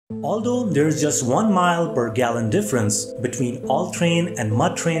Although there's just 1 mile per gallon difference between all-terrain and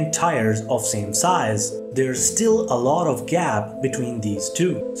mud-terrain tires of same size, there's still a lot of gap between these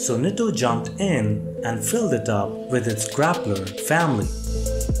two. So Nitto jumped in and filled it up with its Grappler family.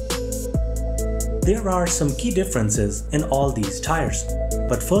 There are some key differences in all these tires.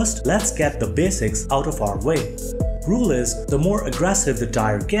 But first, let's get the basics out of our way. Rule is, the more aggressive the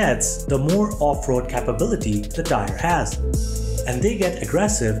tire gets, the more off-road capability the tire has. And they get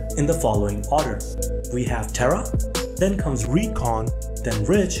aggressive in the following order. We have Terra, then comes Recon, then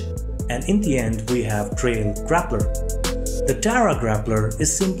Ridge, and in the end we have Trail Grappler. The Terra Grappler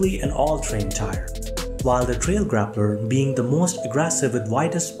is simply an all-terrain tire, while the Trail Grappler, being the most aggressive with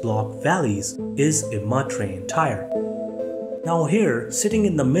widest block valleys, is a mud-terrain tire. Now here, sitting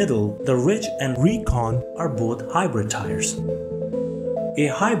in the middle, the Ridge and Recon are both hybrid tires. A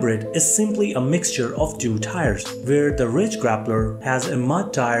hybrid is simply a mixture of two tires, where the Ridge Grappler has a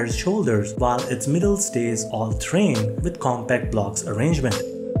mud tire's shoulders while its middle stays all-terrain with compact blocks arrangement.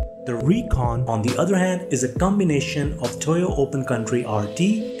 The Recon, on the other hand, is a combination of Toyo Open Country RT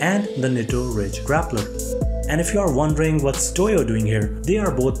and the Nitto Ridge Grappler. And if you are wondering what's Toyo doing here, they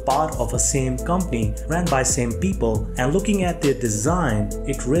are both part of a same company ran by same people, and looking at their design,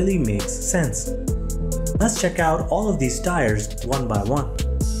 it really makes sense. Let's check out all of these tires one by one.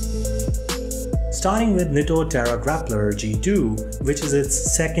 Starting with Nitto Terra Grappler G2, which is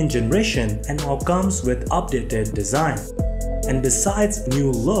its second generation and now comes with updated design. And besides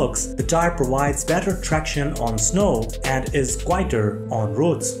new looks, the tire provides better traction on snow and is quieter on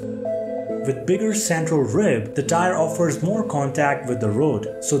roads. With bigger central rib, the tire offers more contact with the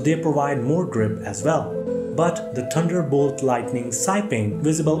road, so they provide more grip as well. But the Thunderbolt Lightning siping,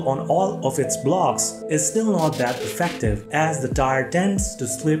 visible on all of its blocks, is still not that effective, as the tire tends to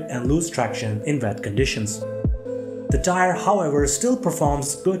slip and lose traction in wet conditions. The tire, however, still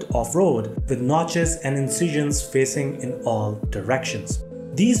performs good off-road, with notches and incisions facing in all directions.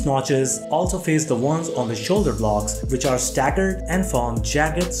 These notches also face the ones on the shoulder blocks, which are staggered and form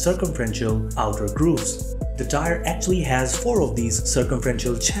jagged circumferential outer grooves. The tire actually has 4 of these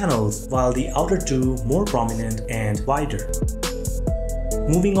circumferential channels, while the outer 2 more prominent and wider.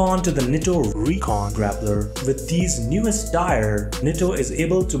 Moving on to the Nitto Recon Grappler, with these newest tire, Nitto is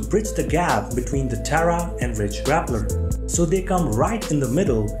able to bridge the gap between the Terra and Ridge Grappler, so they come right in the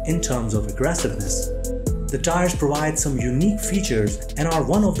middle in terms of aggressiveness. The tires provide some unique features and are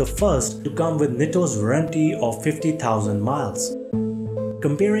one of the first to come with Nitto's warranty of 50,000 miles.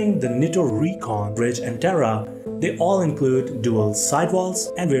 Comparing the Nitto Recon, Ridge and Terra, they all include dual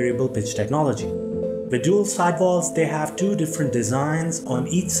sidewalls and variable pitch technology. With dual sidewalls, they have 2 different designs on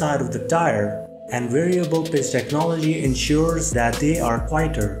each side of the tire, and variable pitch technology ensures that they are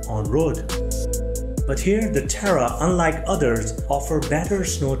quieter on road. But here the Terra, unlike others, offer better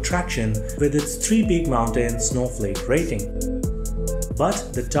snow traction with its 3 peak mountain snowflake rating.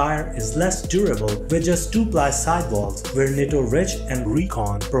 But the tire is less durable with just 2-ply sidewalls, where Nitto Ridge and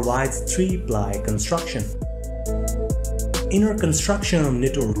Recon provides 3-ply construction. Inner construction of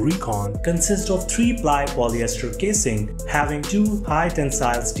Nitto Recon consists of 3-ply polyester casing having 2 high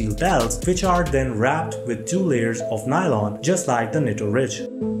tensile steel belts, which are then wrapped with 2 layers of nylon, just like the Nitto Ridge.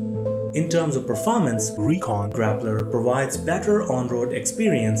 In terms of performance, Recon Grappler provides better on-road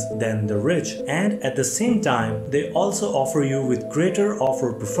experience than the Ridge, and at the same time, they also offer you with greater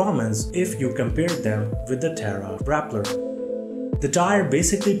off-road performance if you compare them with the Terra Grappler. The tire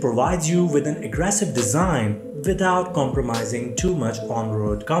basically provides you with an aggressive design without compromising too much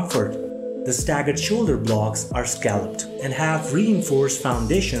on-road comfort. The staggered shoulder blocks are scalloped and have reinforced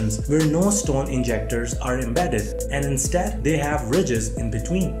foundations where no stone injectors are embedded, and instead they have ridges in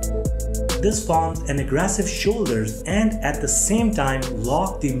between. This forms an aggressive shoulders and at the same time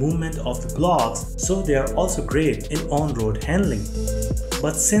lock the movement of the blocks, so they are also great in on-road handling.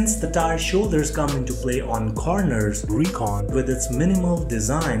 But since the tire shoulders come into play on corners, Recon, with its minimal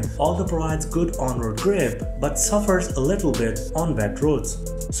design, also provides good on-road grip but suffers a little bit on wet roads.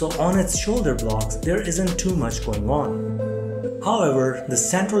 So on its shoulder blocks, there isn't too much going on. However, the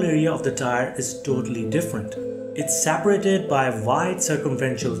central area of the tire is totally different. It's separated by wide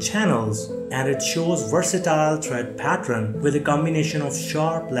circumferential channels, and it shows versatile tread pattern with a combination of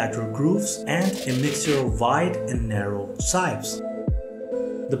sharp lateral grooves and a mixture of wide and narrow sipes.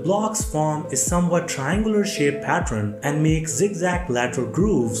 The blocks form a somewhat triangular shaped pattern and make zigzag lateral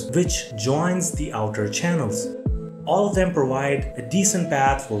grooves which joins the outer channels. All of them provide a decent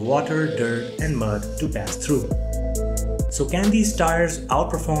path for water, dirt and mud to pass through. So can these tires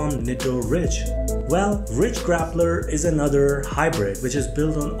outperform Nitto Ridge? Well, Ridge Grappler is another hybrid which is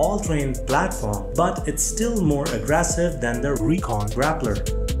built on all-terrain platform, but it's still more aggressive than the Recon Grappler.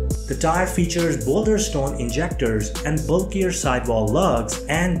 The tire features boulder stone injectors and bulkier sidewall lugs,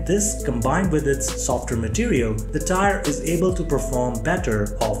 and this combined with its softer material, the tire is able to perform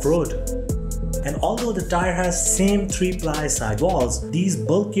better off-road. And although the tire has same 3-ply sidewalls, these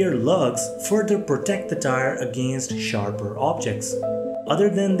bulkier lugs further protect the tire against sharper objects. Other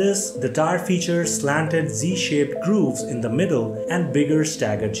than this, the tire features slanted Z-shaped grooves in the middle and bigger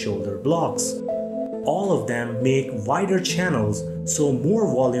staggered shoulder blocks. All of them make wider channels so more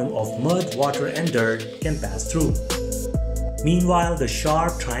volume of mud, water and dirt can pass through. Meanwhile, the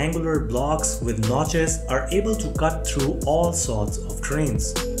sharp triangular blocks with notches are able to cut through all sorts of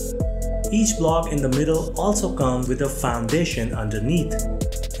terrains. Each block in the middle also comes with a foundation underneath.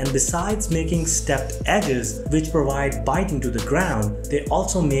 And besides making stepped edges which provide biting to the ground, they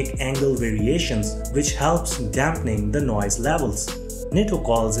also make angle variations which helps dampening the noise levels. Nitto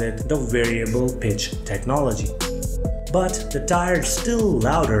calls it the variable pitch technology. But the tire is still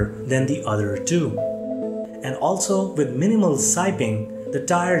louder than the other two. And also with minimal siping, the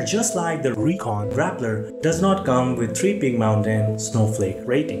tire, just like the Recon Grappler, does not come with 3-peak mountain snowflake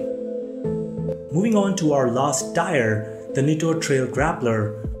rating. Moving on to our last tire, the Nitto Trail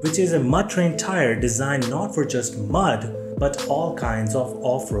Grappler, which is a mud terrain tire designed not for just mud, but all kinds of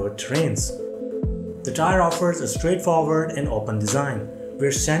off-road terrains. The tire offers a straightforward and open design,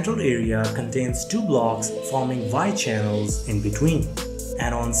 where central area contains 2 blocks forming wide channels in between.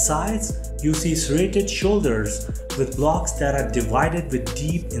 And on sides, you see serrated shoulders with blocks that are divided with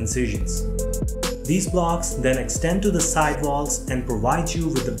deep incisions. These blocks then extend to the sidewalls and provide you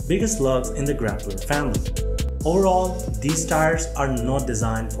with the biggest lugs in the Grappler family. Overall, these tires are not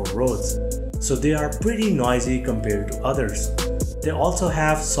designed for roads, so they are pretty noisy compared to others. They also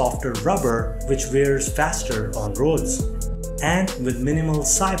have softer rubber which wears faster on roads. And with minimal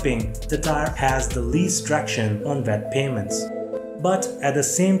siping, the tire has the least traction on wet pavements. But at the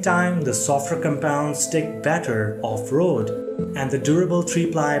same time, the softer compounds stick better off-road, and the durable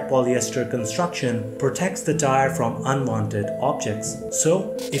 3-ply polyester construction protects the tire from unwanted objects.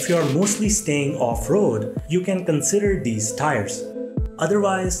 So, if you are mostly staying off-road, you can consider these tires.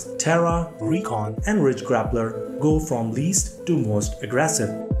 Otherwise, Terra, Recon and Ridge Grappler go from least to most aggressive.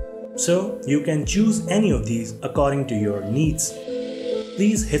 So, you can choose any of these according to your needs.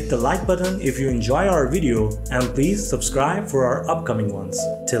 Please hit the like button if you enjoy our video, and please subscribe for our upcoming ones.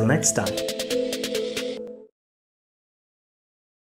 Till next time.